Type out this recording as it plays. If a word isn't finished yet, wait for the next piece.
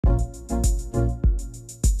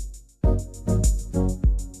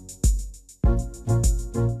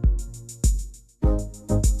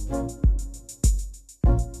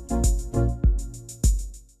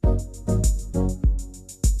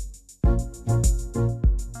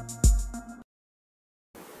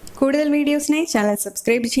കൂടുതൽ വീഡിയോസിനായി channel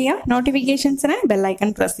subscribe ചെയ്യുക, നോട്ടിഫിക്കേഷൻസിന് bell icon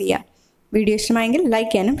press ചെയ്യുക. വീഡിയോ ഇഷ്ടമായെങ്കിൽ ലൈക്ക്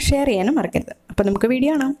ചെയ്യാനും ഷെയർ ചെയ്യാനും മറക്കരുത്. അപ്പോൾ നമുക്ക്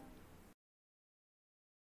വീഡിയോ കാണാം.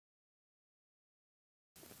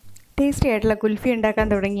 ടേസ്റ്റി ആയിട്ടുള്ള കുൽഫി ഉണ്ടാക്കാൻ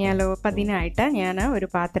തുടങ്ങിയാലോ? അപ്പോൾ അതിനായിട്ട് ഞാൻ ഒരു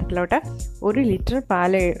പാത്രത്തിലോട്ട് 1 ലിറ്റർ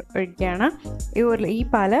പാൽ ഒഴിക്കുകയാണ്. ഈ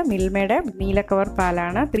പാല് മിൽമയുടെ നീല കവർ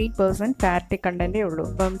പാലാണ്. 3% ഫാറ്റ് കണ്ടൻറ്റേ ഉള്ളൂ.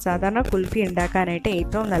 അപ്പം സാധാരണ കുൽഫി ഉണ്ടാക്കാനായിട്ട്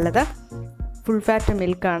ഏറ്റവും നല്ലത് ഫുൾ ഫാറ്റ്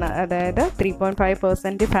മിൽക്കാണ്. അതായത്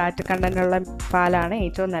 3.5% ഫാറ്റ് കണ്ടൻറ്റുള്ള പാലാണ്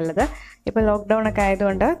ഏറ്റവും നല്ലത്. ഇപ്പോൾ ലോക്ക്ഡൗൺ ഒക്കെ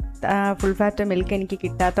ആയതുകൊണ്ട് ഫുൾ ഫാറ്റ് മിൽക്ക് എനിക്ക്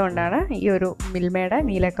കിട്ടാത്തതുകൊണ്ടാണ് ഈ ഒരു മിൽമയുടെ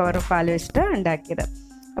നീല കവർ പാൽ വെച്ചിട്ട് ഉണ്ടാക്കിയത്.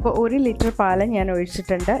 അപ്പോൾ 1 ലിറ്റർ പാല് ഞാൻ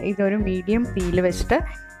ഒഴിച്ചിട്ടുണ്ട്. ഇതൊരു മീഡിയം തീയിൽ വെച്ചിട്ട്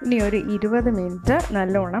ഇനി ഒരു 20 മിനിറ്റ്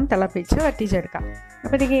നല്ലോണം തിളപ്പിച്ച് വറ്റിച്ചെടുക്കാം.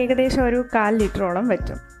 അപ്പോൾ ഇതിലേക്ക് ഏകദേശം ഒരു 1/4 ലിറ്ററോളം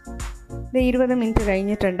വറ്റും. ഇത് 20 മിനിറ്റ്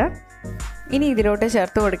കഴിഞ്ഞിട്ടുണ്ട്. ഇനി ഇതിലോട്ട്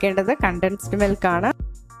ചേർത്ത് കൊടുക്കേണ്ടത് കണ്ടൻസ്ഡ് മിൽക്കാണ്.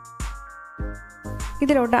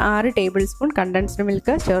 ഇതിലോട്ട് 6 ടേബിൾ സ്പൂൺ കണ്ടൻസ്ഡ്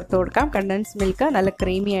മിൽക്ക് ചേർത്ത് കൊടുക്കാം. കണ്ടൻസ്ഡ് മിൽക്ക് നല്ല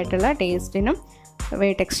ക്രീമി ആയിട്ടുള്ള ടേസ്റ്റിനും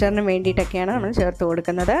ടെക്സ്ചറിനും വേണ്ടിയിട്ടൊക്കെയാണ് നമ്മൾ ചേർത്ത്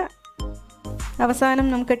കൊടുക്കുന്നത്. അവസാനം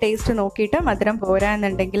നമുക്ക് ടേസ്റ്റ് നോക്കിയിട്ട് മധുരം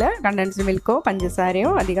പോരാന്നുണ്ടെങ്കിൽ കണ്ടൻസ്ഡ് മിൽക്കോ പഞ്ചസാരയോ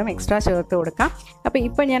അധികം എക്സ്ട്രാ ചേർത്ത് കൊടുക്കാം. അപ്പോൾ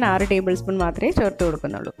ഇപ്പോൾ ഞാൻ 6 ടേബിൾ സ്പൂൺ മാത്രമേ ചേർത്ത്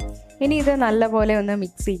കൊടുക്കുന്നുള്ളൂ. ഇനി ഇത് നല്ലപോലെ ഒന്ന്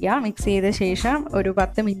മിക്സ് ചെയ്യുക. മിക്സ് ചെയ്ത ശേഷം ഒരു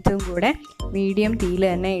 10 മിനിറ്റും കൂടെ മീഡിയം തീയിൽ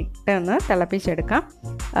തന്നെ ഇട്ട് ഒന്ന് തിളപ്പിച്ചെടുക്കാം.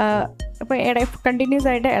 അപ്പോൾ കണ്ടിന്യൂസ്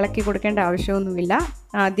ആയിട്ട് ഇളക്കി കൊടുക്കേണ്ട ആവശ്യമൊന്നുമില്ല.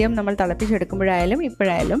 ആദ്യം നമ്മൾ തിളപ്പിച്ചെടുക്കുമ്പോഴായാലും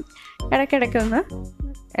ഇപ്പോഴായാലും ഇടയ്ക്കിടയ്ക്ക് ഒന്ന്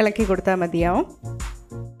ഇളക്കി കൊടുത്താൽ മതിയാവും.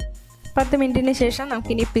 10 മിനിറ്റിന് ശേഷം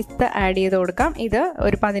നമുക്കിനി പിസ്ത ആഡ് ചെയ്ത് കൊടുക്കാം. ഇത്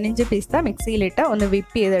ഒരു 15 പിസ്ത മിക്സിയിലിട്ട് ഒന്ന്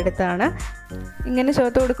വിപ്പ് ചെയ്തെടുത്താണ്. ഇങ്ങനെ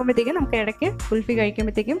ചേർത്ത് കൊടുക്കുമ്പോഴത്തേക്കും നമുക്ക് ഇടയ്ക്ക് കുൽഫി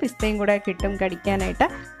കഴിക്കുമ്പോഴത്തേക്കും പിസ്തയും കൂടെ കിട്ടും കടിക്കാനായിട്ട്.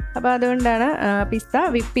 അപ്പോൾ അതുകൊണ്ടാണ് പിസ്ത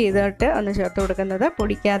വിപ്പ് ചെയ്തിട്ട് ഒന്ന് ചേർത്ത് കൊടുക്കുന്നത്.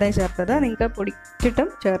 പൊടിക്കാതെ ചേർത്തത് നിങ്ങൾക്ക് പൊടിച്ചിട്ടും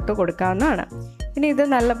ചേർത്ത് കൊടുക്കാവുന്നതാണ്. ഇനി ഇത്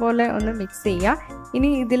നല്ലപോലെ ഒന്ന് മിക്സ് ചെയ്യുക.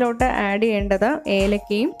 ഇനി ഇതിലോട്ട് ആഡ് ചെയ്യേണ്ടത്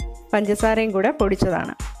ഏലക്കയും പഞ്ചസാരയും കൂടെ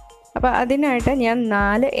പൊടിച്ചതാണ്. അപ്പോൾ അതിനായിട്ട് ഞാൻ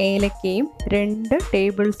 4 ഏലക്കയും 2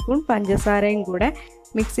 ടേബിൾ സ്പൂൺ പഞ്ചസാരയും കൂടെ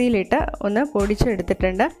മിക്സിയിലിട്ട് ഒന്ന്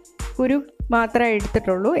പൊടിച്ചെടുത്തിട്ടുണ്ട്. കുരു മാത്രമേ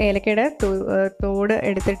എടുത്തിട്ടുള്ളൂ, ഏലക്കയുടെ തോട്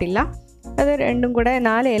എടുത്തിട്ടില്ല. അത് രണ്ടും കൂടെ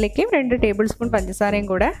 4 ഏലക്കയും 2 ടേബിൾ സ്പൂൺ പഞ്ചസാരയും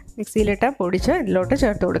കൂടെ മിക്സിയിലിട്ട് പൊടിച്ച് ഇതിലോട്ട്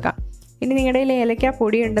ചേർത്ത് കൊടുക്കാം. ഇനി നിങ്ങളുടെ കയ്യിൽ ഏലക്ക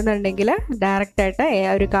പൊടി ഉണ്ടെന്നുണ്ടെങ്കിൽ ഡയറക്റ്റായിട്ട്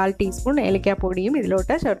ഒരു 1/4 ടീസ്പൂൺ ഏലക്ക പൊടിയും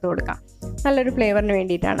ഇതിലോട്ട് ചേർത്ത് കൊടുക്കാം. നല്ലൊരു ഫ്ലേവറിന്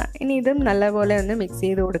വേണ്ടിയിട്ടാണ്. ഇനി ഇതും നല്ലപോലെ ഒന്ന് മിക്സ്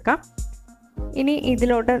ചെയ്ത് കൊടുക്കാം. ഇനി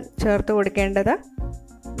ഇതിലോട്ട് ചേർത്ത് കൊടുക്കേണ്ടത്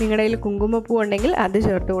നിങ്ങളുടെ കയ്യിൽ കുങ്കുമപ്പൂ ഉണ്ടെങ്കിൽ അത്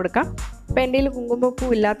ചേർത്ത് കൊടുക്കാം. അപ്പോൾ എൻ്റെ കയ്യിൽ കുങ്കുമപ്പൂ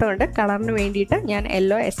ഇല്ലാത്തതുകൊണ്ട് കളറിന് വേണ്ടിയിട്ട് ഞാൻ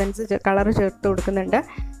യെല്ലോ എസൻസ് കളർ ചേർത്ത് കൊടുക്കുന്നുണ്ട്.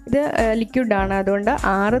 ഇത് ലിക്വിഡാണ്, അതുകൊണ്ട്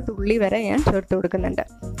 6 തുള്ളി വരെ ഞാൻ ചേർത്ത് കൊടുക്കുന്നുണ്ട്.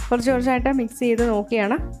 കുറച്ചായിട്ട് മിക്സ് ചെയ്ത്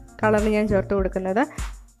നോക്കിയാണ് കളറിന് ഞാൻ ചേർത്ത് കൊടുക്കുന്നത്.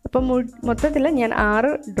 അപ്പം മൊത്തത്തിൽ ഞാൻ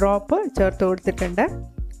 6 ഡ്രോപ്പ് ചേർത്ത് കൊടുത്തിട്ടുണ്ട്.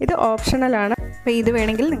 ഇത് ഓപ്ഷണലാണ്, അപ്പോൾ ഇത്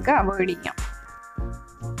വേണമെങ്കിൽ നിങ്ങൾക്ക് അവോയ്ഡ് ചെയ്യാം.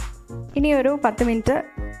 ഇനി ഒരു 10 മിനിറ്റ്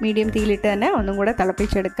മീഡിയം തീയിലിട്ട് തന്നെ ഒന്നും കൂടെ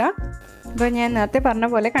തിളപ്പിച്ചെടുക്കാം. അപ്പോൾ ഞാൻ നേരത്തെ പറഞ്ഞ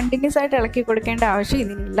പോലെ കണ്ടിന്യൂസ് ആയിട്ട് ഇളക്കി കൊടുക്കേണ്ട ആവശ്യം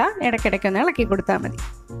ഇതിനില്ല, ഇടയ്ക്കിടയ്ക്കൊന്ന് ഇളക്കി കൊടുത്താൽ മതി.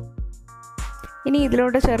 ഇനി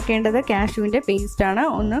ഇതിലോട്ട് ചേർക്കേണ്ടത് കാഷ്യൂവിൻ്റെ പേസ്റ്റാണ്.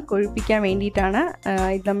 ഒന്ന് കൊഴുപ്പിക്കാൻ വേണ്ടിയിട്ടാണ്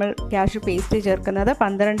ഇത് നമ്മൾ കാഷ്യൂ പേസ്റ്റ് ചേർക്കുന്നത്.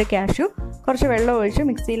 12 കാഷ്യൂ കുറച്ച് വെള്ളം ഒഴിച്ച്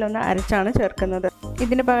മിക്സിയിലൊന്ന് അരച്ചാണ് ചേർക്കുന്നത്.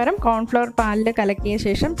 ഇതിന് പകരം കോൺഫ്ലവർ പാലിൽ കലക്കിയ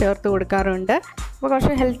ശേഷം ചേർത്ത് കൊടുക്കാറുണ്ട്. അപ്പോൾ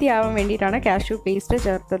കുറച്ച് ഹെൽത്തി ആവാൻ വേണ്ടിയിട്ടാണ് കാഷ്യൂ പേസ്റ്റ്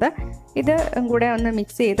ചേർത്തത്. ഇത് കൂടെ ഒന്ന്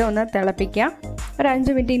മിക്സ് ചെയ്ത് ഒന്ന് തിളപ്പിക്കാം. ഒരു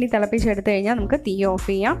 5 മിനിറ്റ് ഇനി തിളപ്പിച്ചെടുത്ത് കഴിഞ്ഞാൽ നമുക്ക് തീ ഓഫ്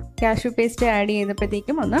ചെയ്യാം. കാഷ്യൂ പേസ്റ്റ് ആഡ്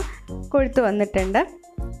ചെയ്തപ്പോഴത്തേക്കും ഒന്ന് കൊഴുത്ത് വന്നിട്ടുണ്ട്.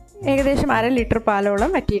 ഏകദേശം 1/2 ലിറ്റർ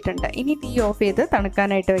പാലോളം വറ്റിയിട്ടുണ്ട്. ഇനി തീ ഓഫ് ചെയ്ത്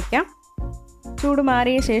തണുക്കാനായിട്ട് വയ്ക്കാം. ചൂട്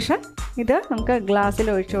മാറിയ ശേഷം ഇത് നമുക്ക് ഗ്ലാസ്സിൽ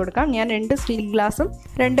ഒഴിച്ചു കൊടുക്കാം. ഞാൻ 2 സ്റ്റീൽ ഗ്ലാസും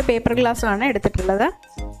 2 പേപ്പർ ഗ്ലാസ്സുമാണ് എടുത്തിട്ടുള്ളത്.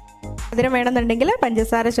 മധുരം വേണമെന്നുണ്ടെങ്കിൽ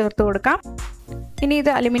പഞ്ചസാര ചേർത്ത് കൊടുക്കാം. ഇനി ഇത്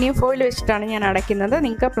അലുമിനിയം ഫോയിൽ വെച്ചിട്ടാണ് ഞാൻ അടയ്ക്കുന്നത്.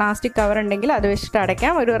 നിങ്ങൾക്ക് പ്ലാസ്റ്റിക് കവർ ഉണ്ടെങ്കിൽ അത് വെച്ചിട്ട്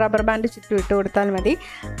അടയ്ക്കാം. ഒരു റബ്ബർ ബാൻഡ് ചുറ്റും ഇട്ട് കൊടുത്താൽ മതി.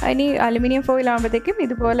 ഇനി അലുമിനിയം ഫോയിൽ ആകുമ്പോഴത്തേക്കും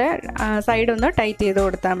ഇതുപോലെ സൈഡൊന്ന് ടൈറ്റ് ചെയ്ത്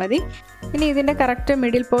കൊടുത്താൽ മതി. ഇനി ഇതിൻ്റെ കറക്റ്റ്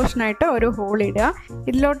മിഡിൽ പോർഷനായിട്ട് ഒരു ഹോൾ ഇടുക.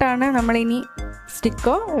 ഇതിലോട്ടാണ് നമ്മളിനി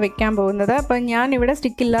സ്റ്റിക്കോ വെക്കാൻ പോകുന്നത്. അപ്പോൾ ഞാൻ ഇവിടെ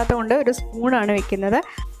സ്റ്റിക്ക് ഇല്ലാത്തതുകൊണ്ട് ഒരു സ്പൂണാണ് വെക്കുന്നത്.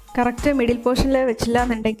 കറക്റ്റ് മിഡിൽ പോർഷനിൽ വെച്ചില്ല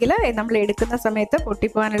എന്നുണ്ടെങ്കിൽ നമ്മൾ എടുക്കുന്ന സമയത്ത്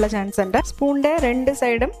പൊട്ടിപ്പോകാനുള്ള ചാൻസ് ഉണ്ട്. സ്പൂണിൻ്റെ 2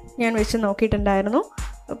 സൈഡും ഞാൻ വെച്ച് നോക്കിയിട്ടുണ്ടായിരുന്നു.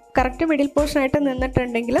 കറക്റ്റ് മിഡിൽ പോർഷനായിട്ട്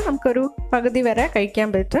നിന്നിട്ടുണ്ടെങ്കിൽ നമുക്കൊരു പകുതി വരെ കഴിക്കാൻ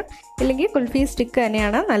പറ്റും. ഇല്ലെങ്കിൽ കുൽഫി സ്റ്റിക്ക്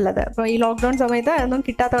തന്നെയാണ് നല്ലത്. അപ്പോൾ ഈ ലോക്ക്ഡൗൺ സമയത്ത് അതൊന്നും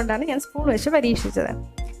കിട്ടാത്തതുകൊണ്ടാണ് ഞാൻ സ്പൂൺ വെച്ച് പരീക്ഷിച്ചത്.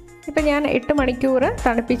 ഇപ്പം ഞാൻ 8 മണിക്കൂർ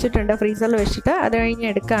തണുപ്പിച്ചിട്ടുണ്ട് ഫ്രീസറിൽ വെച്ചിട്ട്. അത് കഴിഞ്ഞ്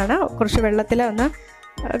എടുക്കുകയാണ്. കുറച്ച് വെള്ളത്തിൽ ഒന്ന്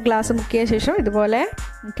ഗ്ലാസ് മുക്കിയ ശേഷം ഇതുപോലെ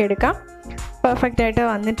നമുക്ക് എടുക്കാം. പെർഫെക്റ്റ് ആയിട്ട്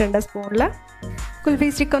വന്നിട്ടുണ്ട് സ്പൂണിൽ. കുൽഫി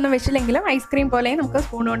സ്റ്റിക്ക് ഒന്നും വെച്ചില്ലെങ്കിലും ഐസ്ക്രീം പോലെ നമുക്ക്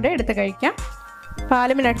സ്പൂൺ കൊണ്ട് എടുത്ത് കഴിക്കാം.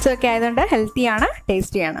 പാലും നട്ട്സും ഒക്കെ ആയതുകൊണ്ട് ഹെൽത്തിയാണ്,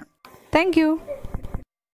 ടേസ്റ്റിയാണ്. Thank you.